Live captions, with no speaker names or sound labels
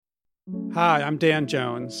Hi, I'm Dan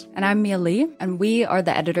Jones. And I'm Mia Lee, and we are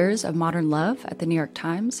the editors of Modern Love at the New York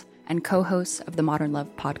Times and co-hosts of the Modern Love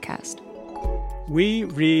podcast. We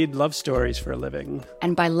read love stories for a living.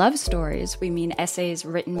 And by love stories, we mean essays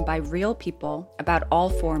written by real people about all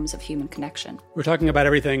forms of human connection. We're talking about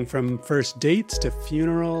everything from first dates to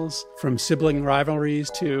funerals, from sibling rivalries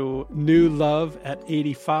to new love at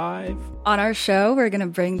 85. On our show, we're going to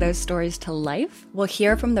bring those stories to life. We'll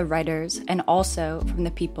hear from the writers and also from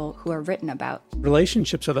the people who are written about.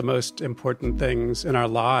 Relationships are the most important things in our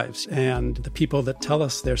lives, and the people that tell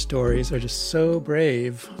us their stories are just so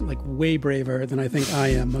brave, like way braver than I think I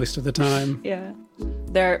am most of the time. Yeah.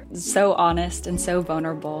 They're so honest and so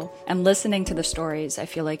vulnerable. And listening to the stories, I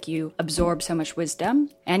feel like you absorb so much wisdom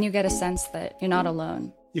and you get a sense that you're not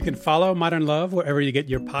alone. You can follow Modern Love wherever you get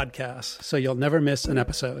your podcasts, so you'll never miss an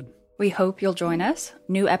episode. We hope you'll join us.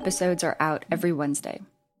 New episodes are out every Wednesday.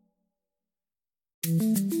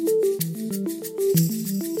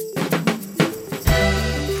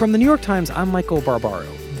 From the New York Times, I'm Michael Barbaro.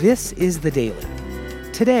 This is The Daily.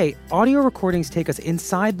 Today, audio recordings take us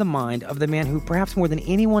inside the mind of the man who, perhaps more than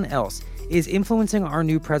anyone else, is influencing our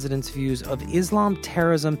new president's views of Islam,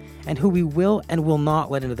 terrorism, and who we will and will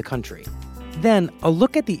not let into the country. Then, a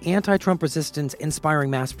look at the anti-Trump resistance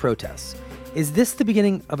inspiring mass protests. Is this the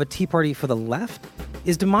beginning of a Tea Party for the left?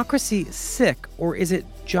 Is democracy sick, or is it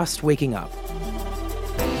just waking up?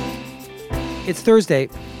 It's Thursday,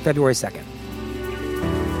 February 2nd.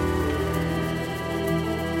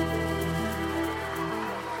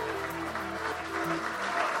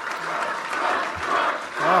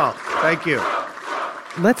 Thank you.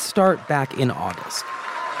 Let's start back in August.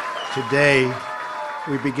 Today,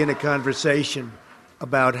 we begin a conversation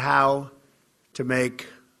about how to make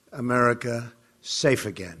America safe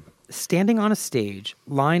again. Standing on a stage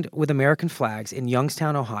lined with American flags in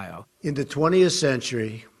Youngstown, Ohio. In the 20th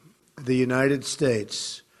century, the United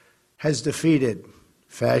States has defeated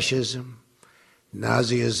fascism,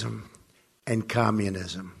 Nazism, and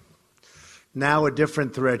communism. Now a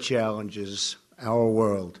different threat challenges our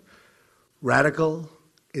world. Radical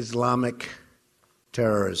Islamic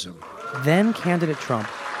terrorism. Then candidate Trump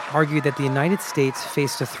argued that the United States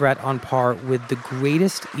faced a threat on par with the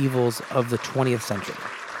greatest evils of the 20th century.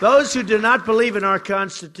 Those who do not believe in our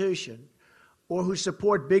Constitution or who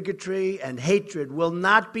support bigotry and hatred will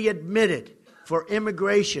not be admitted for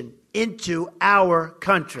immigration into our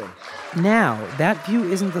country. Now, that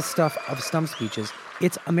view isn't the stuff of stump speeches,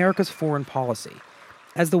 it's America's foreign policy.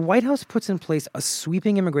 As the White House puts in place a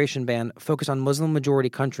sweeping immigration ban focused on Muslim-majority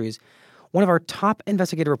countries, one of our top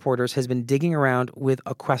investigative reporters has been digging around with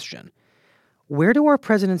a question. Where do our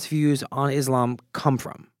president's views on Islam come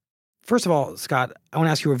from? First of all, Scott, I want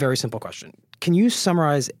to ask you a very simple question. Can you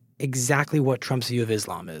summarize exactly what Trump's view of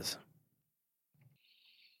Islam is?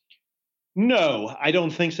 No, I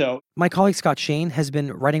don't think so. My colleague Scott Shane has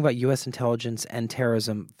been writing about U.S. intelligence and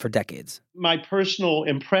terrorism for decades. My personal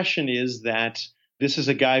impression is that this is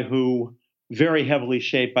a guy who very heavily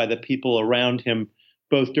shaped by the people around him,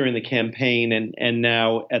 both during the campaign and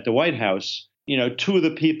now at the White House. You know, two of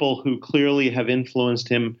the people who clearly have influenced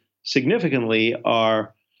him significantly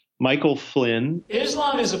are Michael Flynn.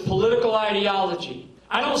 Islam is a political ideology.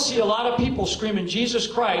 I don't see a lot of people screaming Jesus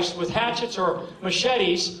Christ with hatchets or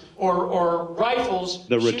machetes or rifles.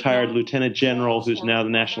 The retired lieutenant general who's now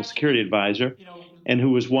the national security advisor and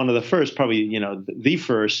who was one of the first, probably, the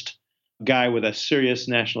first guy with a serious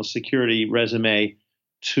national security resume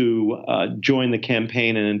to join the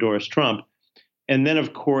campaign and endorse Trump. And then,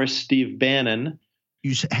 of course, Steve Bannon.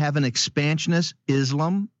 You have an expansionist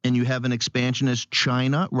Islam and you have an expansionist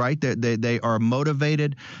China, right? They are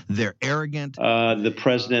motivated. They're arrogant. The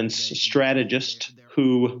president's strategist,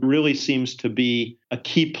 who really seems to be a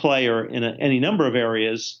key player in any number of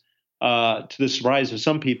areas, to the surprise of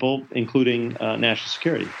some people, including national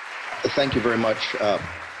security. Thank you very much,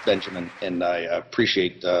 Benjamin, and I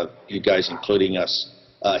appreciate you guys including us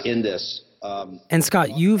in this. And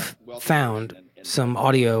Scott, you've found some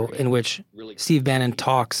audio in which Steve Bannon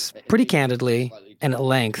talks pretty candidly and at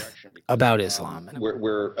length about Islam.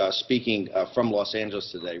 We're speaking from Los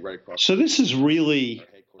Angeles today, right across. So this is really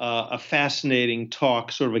a fascinating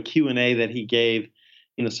talk, sort of a Q&A that he gave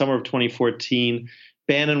in the summer of 2014.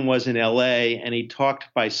 Bannon was in L.A. and he talked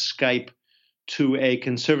by Skype to a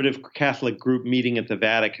conservative Catholic group meeting at the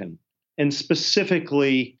Vatican. And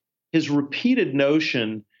specifically, his repeated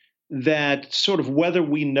notion that sort of whether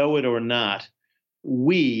we know it or not,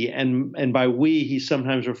 we, and by we, he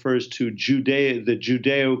sometimes refers to the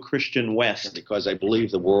Judeo-Christian West. Because I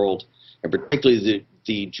believe the world, and particularly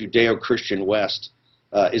the Judeo-Christian West,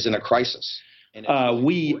 is in a crisis.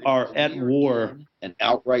 We are at war. An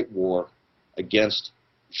outright war against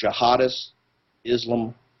jihadist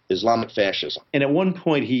Islamic fascism. And at one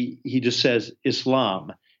point, he just says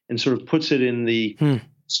Islam and sort of puts it in the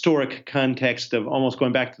historic context of almost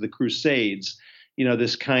going back to the Crusades,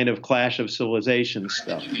 this kind of clash of civilization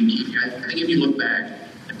stuff. I think if you look back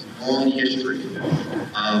at the long history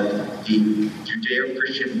of the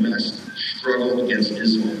Judeo-Christian West struggle against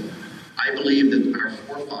Islam, I believe that our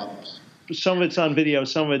forefathers... Some of it's on video,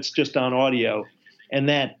 some of it's just on audio, and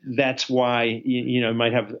that's why you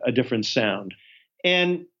might have a different sound.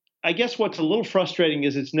 And I guess what's a little frustrating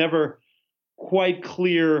is it's never quite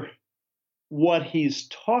clear what he's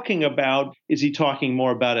talking about. Is he talking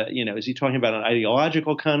more about is he talking about an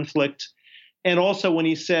ideological conflict? And also when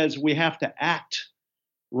he says we have to act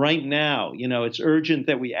right now, it's urgent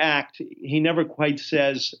that we act, he never quite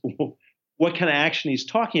says what kind of action he's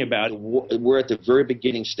talking about. We're at the very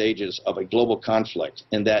beginning stages of a global conflict,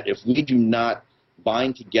 and that if we do not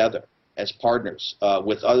bind together as partners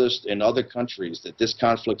with others in other countries, that this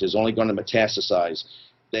conflict is only going to metastasize.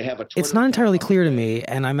 They have a. It's not entirely clear to me,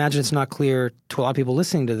 and I imagine it's not clear to a lot of people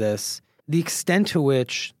listening to this, the extent to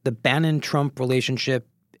which the Bannon-Trump relationship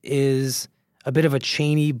is a bit of a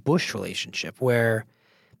Cheney-Bush relationship, where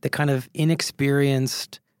the kind of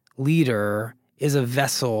inexperienced leader is a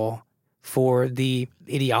vessel for the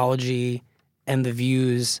ideology and the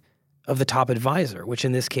views of the top advisor, which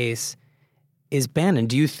in this case is Bannon.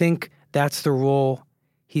 Do you think that's the role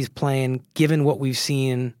he's playing, given what we've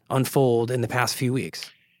seen unfold in the past few weeks?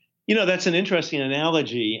 That's an interesting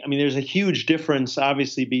analogy. I mean, there's a huge difference,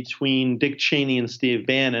 obviously, between Dick Cheney and Steve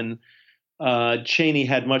Bannon. Cheney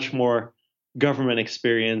had much more government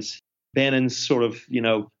experience. Bannon's sort of,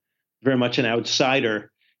 very much an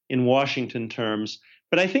outsider in Washington terms.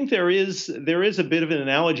 But I think there is a bit of an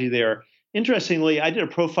analogy there. Interestingly, I did a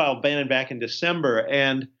profile of Bannon back in December,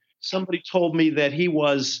 and somebody told me that he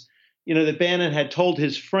was, that Bannon had told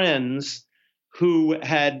his friends who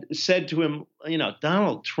had said to him,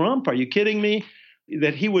 Donald Trump, are you kidding me?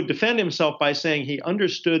 That he would defend himself by saying he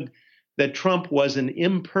understood that Trump was an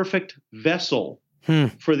imperfect vessel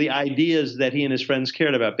for the ideas that he and his friends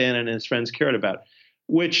cared about, Bannon and his friends cared about,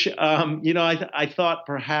 which, I thought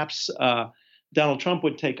perhaps Donald Trump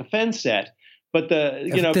would take offense at. But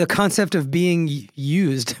the concept of being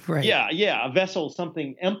used, right? Yeah, a vessel,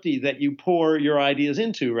 something empty that you pour your ideas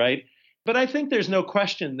into, right? But I think there's no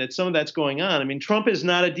question that some of that's going on. I mean, Trump is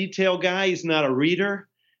not a detail guy. He's not a reader.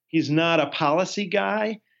 He's not a policy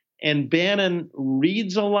guy. And Bannon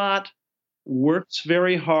reads a lot, works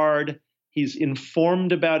very hard. He's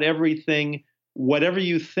informed about everything. Whatever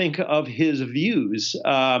you think of his views,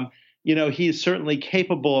 he is certainly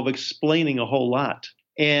capable of explaining a whole lot.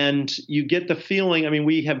 And you get the feeling,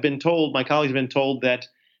 we have been told, my colleagues have been told, that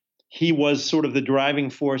he was sort of the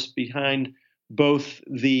driving force behind both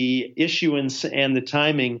the issuance and the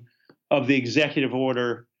timing of the executive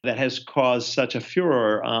order that has caused such a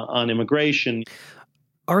furor on immigration.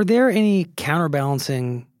 Are there any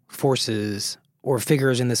counterbalancing forces or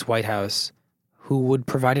figures in this White House who would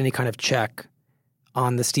provide any kind of check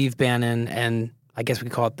on the Steve Bannon, and I guess we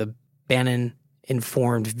could call it the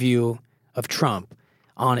Bannon-informed view of Trump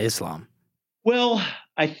on Islam? Well,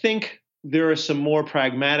 I think there are some more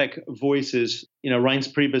pragmatic voices.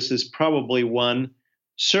 Reince Priebus is probably one.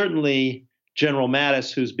 Certainly General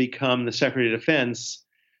Mattis, who's become the Secretary of Defense.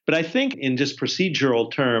 But I think in just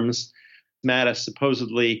procedural terms, Mattis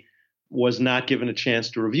supposedly was not given a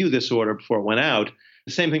chance to review this order before it went out.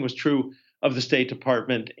 The same thing was true of the State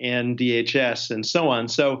Department and DHS and so on.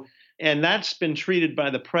 And that's been treated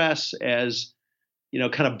by the press as,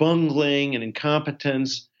 kind of bungling and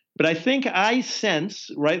incompetence. But I think I sense,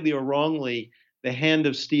 rightly or wrongly, the hand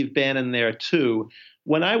of Steve Bannon there too.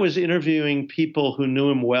 When I was interviewing people who knew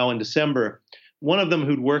him well in December, one of them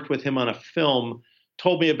who'd worked with him on a film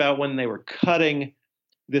told me about when they were cutting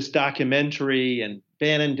this documentary and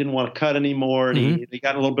Bannon didn't want to cut anymore, and they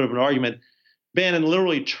got in a little bit of an argument. Bannon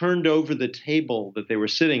literally turned over the table that they were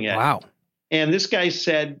sitting at. Wow. And this guy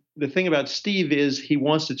said the thing about Steve is he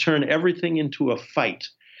wants to turn everything into a fight.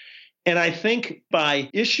 And I think by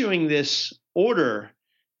issuing this order,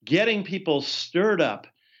 getting people stirred up,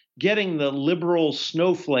 getting the liberal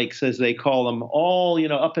snowflakes, as they call them, all,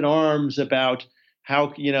 up in arms about how,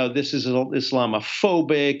 this is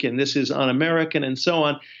Islamophobic and this is un-American and so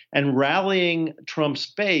on, and rallying Trump's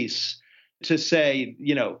base to say,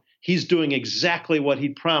 he's doing exactly what he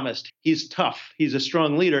promised. He's tough. He's a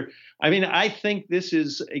strong leader. I think this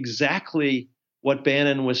is exactly what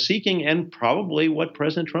Bannon was seeking and probably what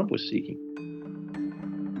President Trump was seeking.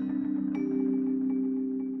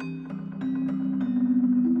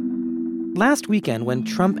 Last weekend, when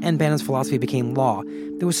Trump and Bannon's philosophy became law,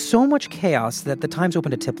 there was so much chaos that the Times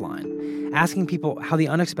opened a tip line, asking people how the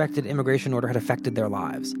unexpected immigration order had affected their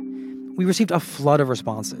lives. We received a flood of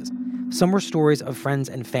responses. Some were stories of friends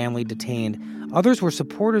and family detained. Others were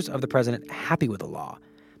supporters of the president happy with the law.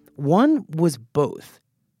 One was both.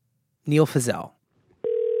 Neil Feazell.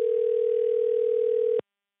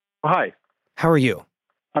 Hi. How are you?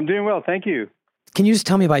 I'm doing well, thank you. Can you just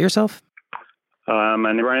tell me about yourself? I'm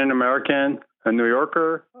an Iranian-American, a New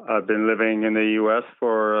Yorker. I've been living in the U.S.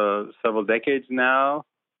 for several decades now.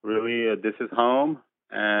 Really, this is home.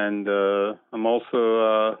 And I'm also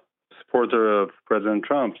a supporter of President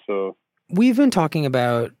Trump. So we've been talking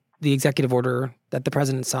about the executive order that the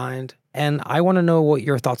president signed, and I want to know what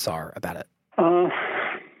your thoughts are about it. Well,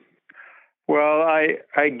 I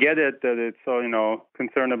get it that it's,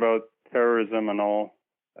 concerned about terrorism and all.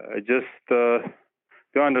 I just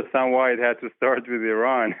don't understand why it had to start with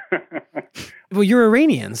Iran. Well, you're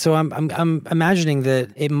Iranian, so I'm imagining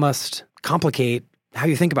that it must complicate how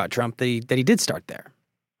you think about Trump that he did start there.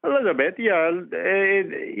 A little bit, yeah.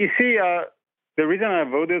 You see, the reason I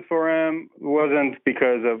voted for him wasn't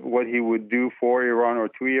because of what he would do for Iran or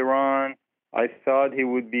to Iran. I thought he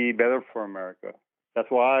would be better for America. That's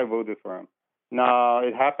why I voted for him. Now,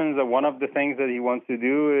 it happens that one of the things that he wants to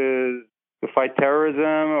do is to fight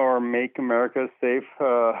terrorism or make America safe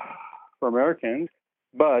for Americans.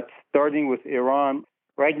 But starting with Iran,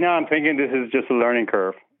 right now I'm thinking this is just a learning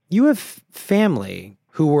curve. You have family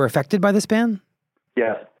who were affected by this ban?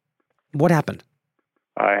 Yes. What happened?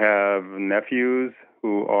 I have nephews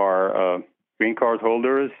who are green card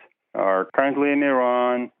holders, are currently in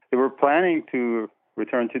Iran. They were planning to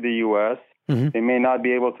return to the U.S. Mm-hmm. They may not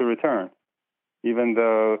be able to return, even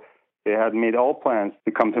though they had made all plans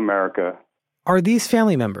to come to America. Are these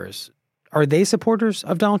family members, are they supporters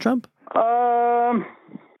of Donald Trump?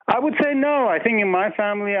 I would say no. I think in my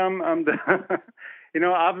family, I'm the,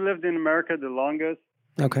 I've lived in America the longest.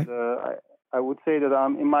 Okay. And, I would say that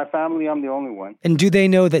in my family, I'm the only one. And do they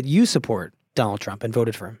know that you support Donald Trump and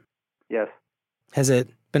voted for him? Yes. Has it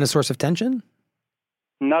been a source of tension?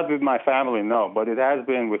 Not with my family, no, but it has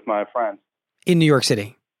been with my friends. In New York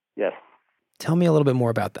City? Yes. Tell me a little bit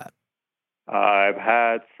more about that. I've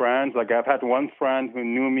had friends, I've had one friend who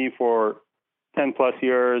knew me for 10 plus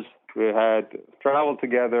years. We had traveled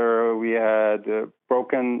together. We had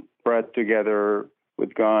broken bread together.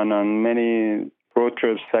 We'd gone on many road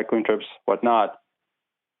trips, cycling trips, whatnot.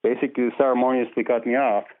 Basically, ceremoniously cut me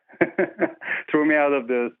off. Threw me out of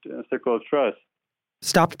the circle of trust.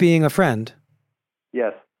 Stopped being a friend?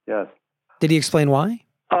 Yes. Did he explain why?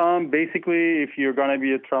 Basically, if you're going to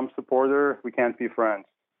be a Trump supporter, we can't be friends.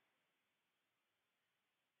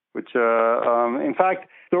 Which, in fact,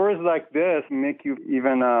 stories like this make you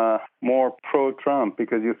even more pro-Trump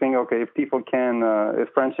because you think, okay, if people can, if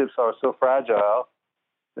friendships are so fragile,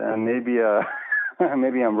 then maybe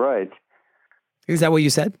I'm right. Is that what you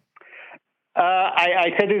said?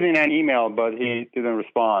 I said it in an email, but he didn't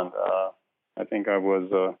respond. I think I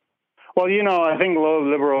was... I think a lot of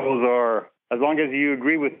liberals are, as long as you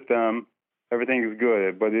agree with them, everything is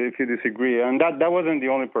good. But if you disagree, and that wasn't the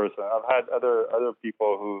only person. I've had other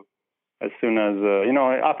people who, as soon as,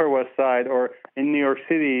 Upper West Side or in New York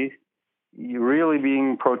City, really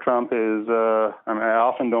being pro-Trump is, I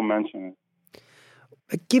often don't mention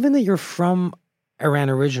it. Given that you're from Iran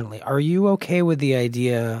originally, are you okay with the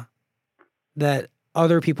idea that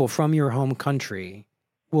other people from your home country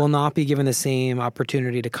will not be given the same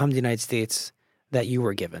opportunity to come to the United States that you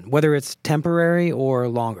were given, whether it's temporary or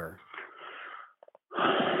longer?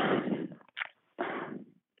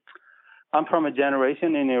 I'm from a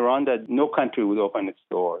generation in Iran that no country would open its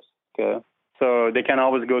doors, okay? So they can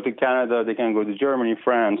always go to Canada, they can go to Germany,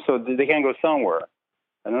 France, so they can go somewhere.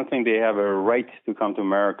 I don't think they have a right to come to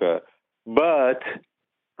America. But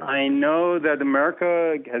I know that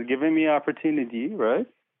America has given me opportunity, right?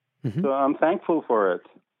 Mm-hmm. So I'm thankful for it.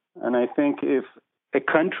 And I think if a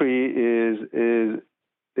country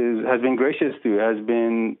has been gracious to you, has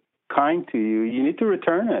been kind to you, you need to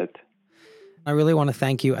return it. I really want to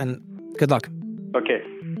thank you and good luck. Okay.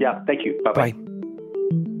 Yeah, thank you. Bye-bye. Bye.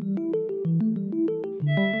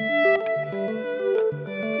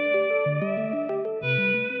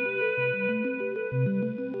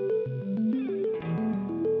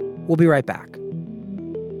 We'll be right back.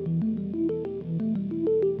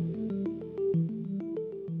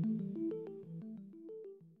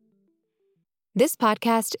 This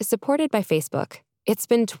podcast is supported by Facebook. It's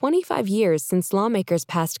been 25 years since lawmakers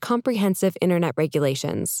passed comprehensive internet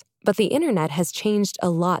regulations, but the internet has changed a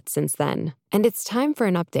lot since then, and it's time for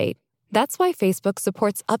an update. That's why Facebook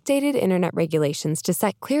supports updated internet regulations to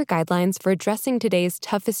set clear guidelines for addressing today's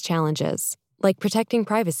toughest challenges, like protecting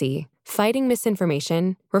privacy, fighting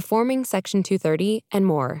misinformation, reforming Section 230, and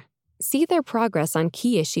more. See their progress on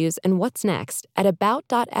key issues and what's next at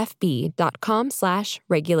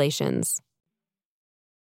about.fb.com/regulations.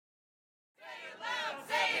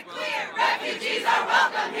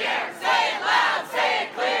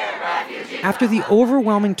 After the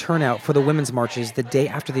overwhelming turnout for the women's marches the day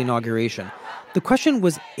after the inauguration, the question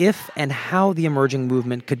was if and how the emerging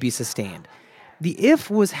movement could be sustained. The if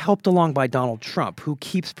was helped along by Donald Trump, who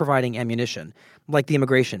keeps providing ammunition, like the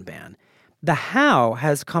immigration ban. The how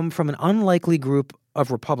has come from an unlikely group of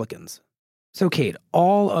Republicans. So, Kate,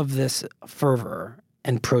 all of this fervor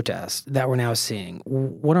and protest that we're now seeing,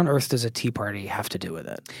 what on earth does a Tea Party have to do with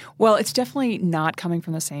it? Well, it's definitely not coming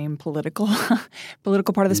from the same political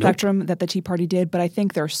part of the spectrum that the Tea Party did, but I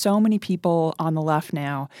think there are so many people on the left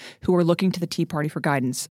now who are looking to the Tea Party for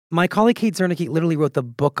guidance. My colleague Kate Zernike literally wrote the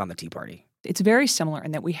book on the Tea Party. It's very similar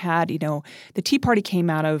in that we had, the Tea Party came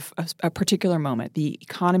out of a particular moment. The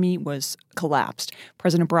economy was collapsed.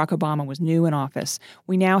 President Barack Obama was new in office.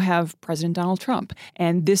 We now have President Donald Trump,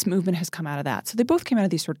 and this movement has come out of that. So they both came out of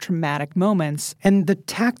these sort of traumatic moments. And the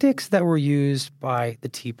tactics that were used by the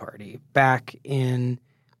Tea Party back in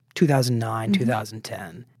 2009,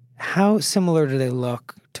 2010, how similar do they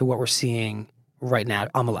look to what we're seeing right now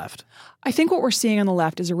on the left? I think what we're seeing on the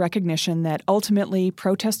left is a recognition that ultimately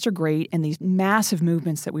protests are great, and these massive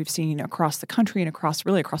movements that we've seen across the country and across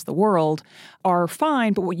the world are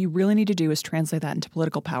fine, but what you really need to do is translate that into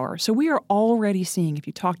political power. So we are already seeing, if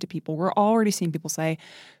you talk to people, we're already seeing people say,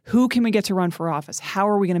 who can we get to run for office? How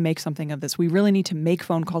are we going to make something of this? We really need to make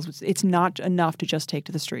phone calls. It's not enough to just take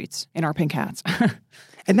to the streets in our pink hats.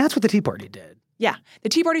 And that's what the Tea Party did. Yeah. The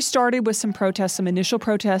Tea Party started with some protests, some initial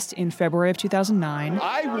protests in February of 2009.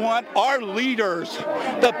 I want our leaders,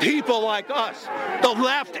 the people like us, the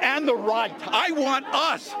left and the right, I want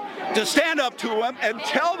us to stand up to them and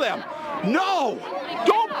tell them, no,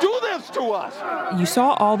 don't do this to us. You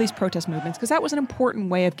saw all these protest movements because that was an important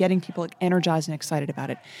way of getting people energized and excited about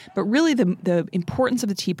it. But really the importance of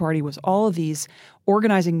the Tea Party was all of these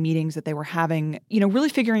organizing meetings that they were having, really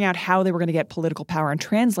figuring out how they were going to get political power and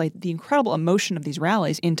translate the incredible emotion of these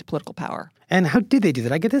rallies into political power. And how did they do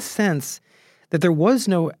that? I get this sense that there was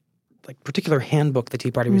no particular handbook the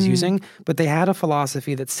Tea Party was using, but they had a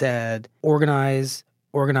philosophy that said organize,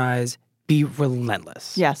 be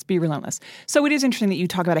relentless. Yes, be relentless. So it is interesting that you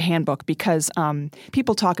talk about a handbook because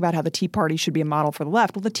people talk about how the Tea Party should be a model for the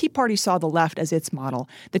left. Well, the Tea Party saw the left as its model.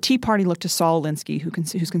 The Tea Party looked to Saul Alinsky,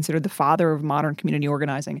 who's considered the father of modern community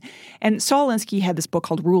organizing. And Saul Alinsky had this book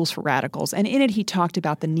called Rules for Radicals. And in it, he talked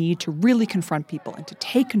about the need to really confront people and to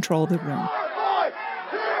take control of the room.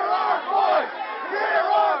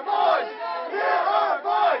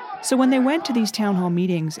 So when they went to these town hall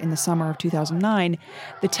meetings in the summer of 2009,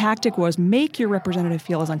 the tactic was make your representative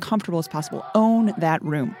feel as uncomfortable as possible. Own that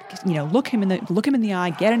room. Look him in the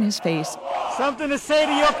eye, get in his face. Something to say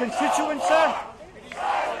to your constituents, sir?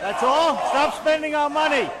 That's all? Stop spending our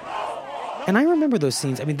money. And I remember those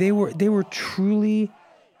scenes. I mean, they were truly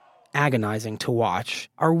agonizing to watch.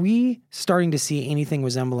 Are we starting to see anything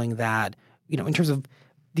resembling that, in terms of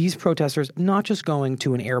these protesters not just going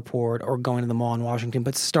to an airport or going to the mall in Washington,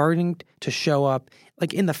 but starting to show up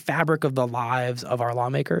in the fabric of the lives of our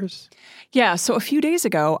lawmakers? Yeah. So a few days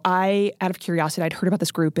ago, out of curiosity, I'd heard about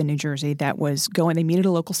this group in New Jersey that was they meet at a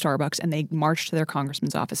local Starbucks and they marched to their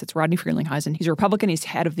congressman's office. It's Rodney Frelinghuysen. He's a Republican. He's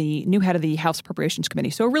new head of the House Appropriations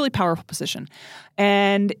Committee. So a really powerful position.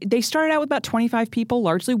 And they started out with about 25 people,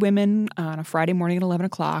 largely women, on a Friday morning at 11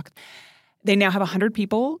 o'clock. They now have 100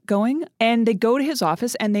 people going, and they go to his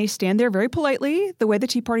office, and they stand there very politely, the way the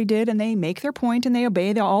Tea Party did, and they make their point, and they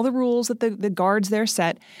obey all the rules that the guards there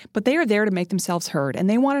set. But they are there to make themselves heard, and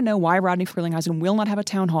they want to know why Rodney Frelinghuysen will not have a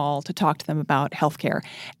town hall to talk to them about health care.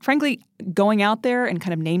 Frankly, going out there and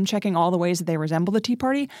kind of name-checking all the ways that they resemble the Tea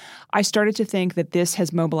Party, I started to think that this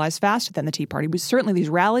has mobilized faster than the Tea Party. Certainly these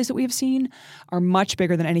rallies that we have seen are much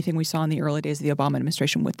bigger than anything we saw in the early days of the Obama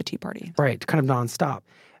administration with the Tea Party. Right, kind of nonstop.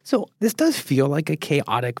 So this does feel like a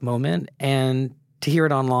chaotic moment, and to hear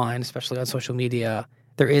it online, especially on social media,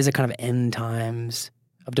 there is a kind of end times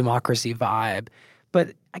of democracy vibe.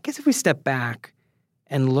 But I guess if we step back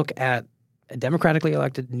and look at a democratically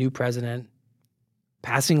elected new president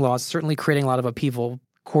passing laws, certainly creating a lot of upheaval,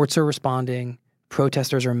 courts are responding,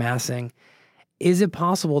 protesters are massing, is it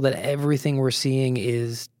possible that everything we're seeing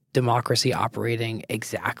is democracy operating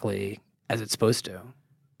exactly as it's supposed to?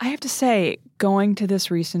 I have to say, going to this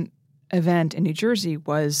recent event in New Jersey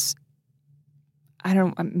was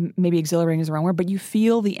maybe exhilarating is the wrong word, but you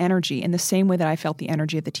feel the energy in the same way that I felt the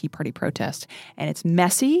energy at the Tea Party protest. And it's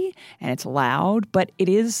messy and it's loud, but it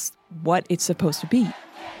is what it's supposed to be.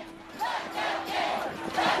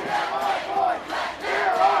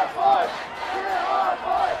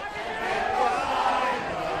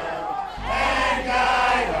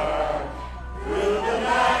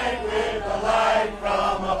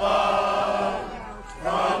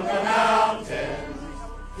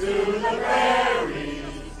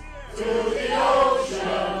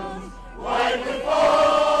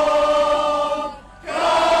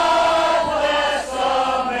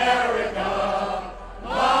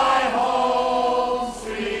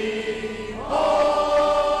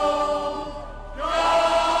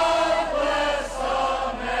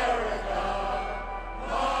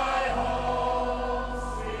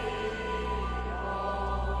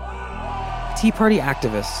 Tea Party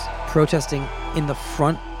activists protesting in the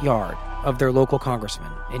front yard of their local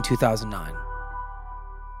congressman in 2009.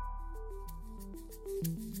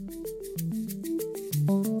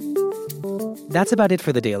 That's about it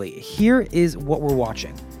for The Daily. Here is what we're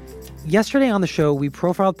watching. Yesterday on the show, we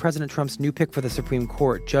profiled President Trump's new pick for the Supreme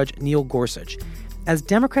Court, Judge Neil Gorsuch. As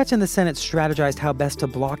Democrats in the Senate strategized how best to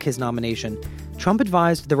block his nomination, Trump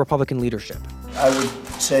advised the Republican leadership. I would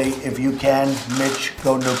say, if you can, Mitch,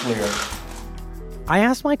 go nuclear. I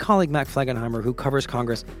asked my colleague Matt Flegenheimer, who covers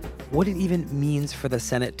Congress, what it even means for the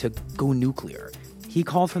Senate to go nuclear. He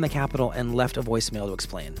called from the Capitol and left a voicemail to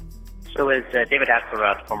explain. So as David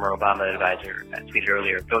Axelrod, former Obama advisor, tweeted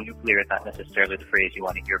earlier, go nuclear is not necessarily the phrase you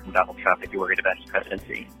want to hear from Donald Trump if you're worried about his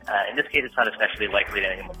presidency. In this case, it's not especially likely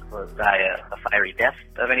that anyone will die a fiery death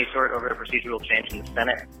of any sort over a procedural change in the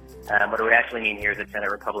Senate. What it would actually mean here is that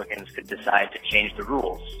Senate Republicans could decide to change the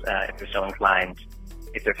rules if they're so inclined,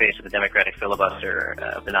 if they're faced with a Democratic filibuster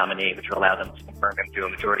of the nominee, which would allow them to confirm him through a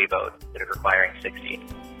majority vote instead of requiring 60.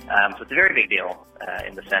 So it's a very big deal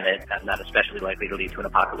in the Senate, and not especially likely to lead to an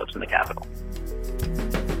apocalypse in the Capitol.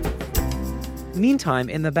 Meantime,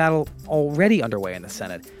 in the battle already underway in the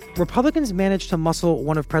Senate, Republicans managed to muscle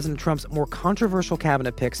one of President Trump's more controversial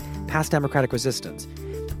cabinet picks past Democratic resistance.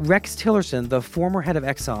 Rex Tillerson, the former head of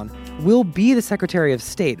Exxon, will be the Secretary of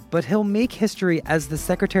State, but he'll make history as the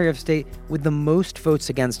Secretary of State with the most votes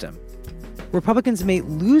against him. Republicans may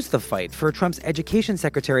lose the fight for Trump's Education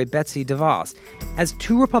Secretary, Betsy DeVos, as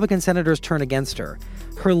two Republican senators turn against her.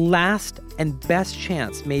 Her last and best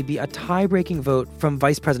chance may be a tie-breaking vote from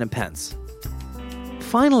Vice President Pence.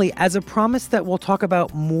 Finally, as a promise that we'll talk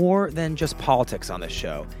about more than just politics on this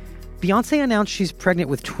show, Beyoncé announced she's pregnant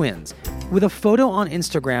with twins, with a photo on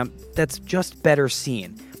Instagram that's just better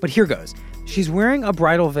seen. But here goes. She's wearing a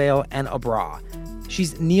bridal veil and a bra.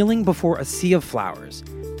 She's kneeling before a sea of flowers.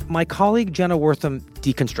 My colleague Jenna Wortham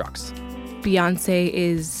deconstructs. Beyoncé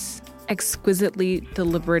is exquisitely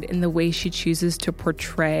deliberate in the way she chooses to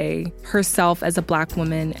portray herself as a Black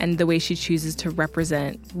woman and the way she chooses to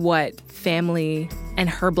represent what family and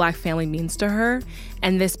her Black family means to her.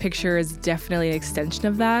 And this picture is definitely an extension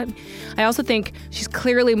of that. I also think she's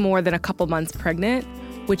clearly more than a couple months pregnant,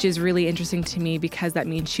 which is really interesting to me because that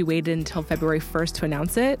means she waited until February 1st to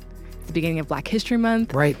announce it. The beginning of Black History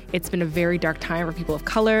Month. Right. It's been a very dark time for people of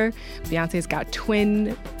color. Beyoncé's got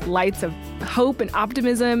twin lights of hope and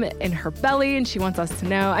optimism in her belly, and she wants us to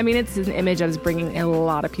know. I mean, it's an image that is bringing a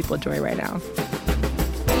lot of people joy right now.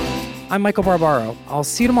 I'm Michael Barbaro. I'll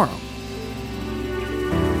see you tomorrow.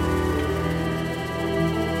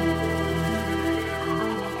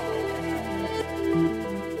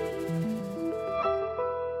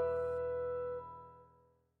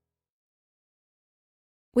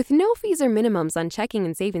 With no fees or minimums on checking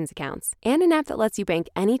and savings accounts, and an app that lets you bank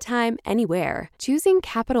anytime, anywhere, choosing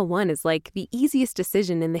Capital One is like the easiest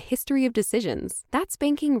decision in the history of decisions. That's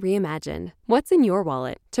banking reimagined. What's in your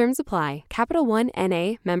wallet? Terms apply. Capital One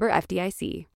N.A. member FDIC.